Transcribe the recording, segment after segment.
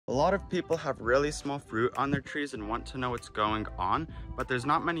A lot of people have really small fruit on their trees and want to know what's going on, but there's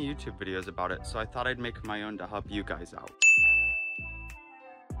not many YouTube videos about it, so I thought I'd make my own to help you guys out.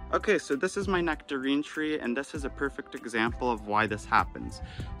 Okay, so this is my nectarine tree, and this is a perfect example of why this happens.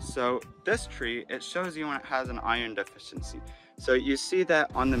 So this tree, it shows you when it has an iron deficiency. So you see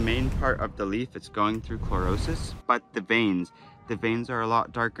that on the main part of the leaf, it's going through chlorosis, but the veins are a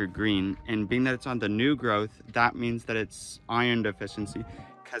lot darker green, and being that it's on the new growth, that means that it's iron deficiency,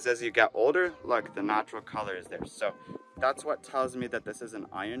 because as you get older, look, the natural color is there. So that's what tells me that this is an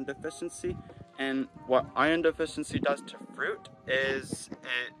iron deficiency. And what iron deficiency does to fruit is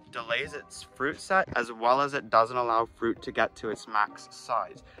it delays its fruit set, as well as it doesn't allow fruit to get to its max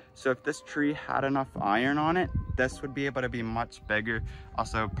size. So if this tree had enough iron on it, this would be able to be much bigger.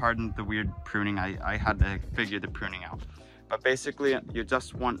 Also, pardon the weird pruning, I had to figure the pruning out. But basically, you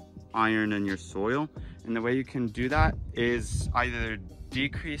just want iron in your soil. And the way you can do that is either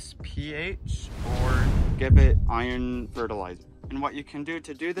decrease pH or give it iron fertilizer. And what you can do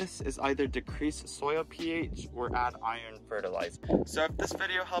to do this is either decrease soil pH or add iron fertilizer. So if this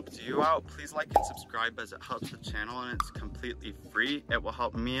video helped you out, please like and subscribe, as it helps the channel and it's completely free. It will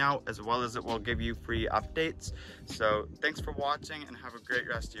help me out, as well as it will give you free updates. So thanks for watching and have a great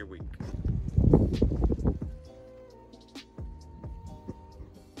rest of your week.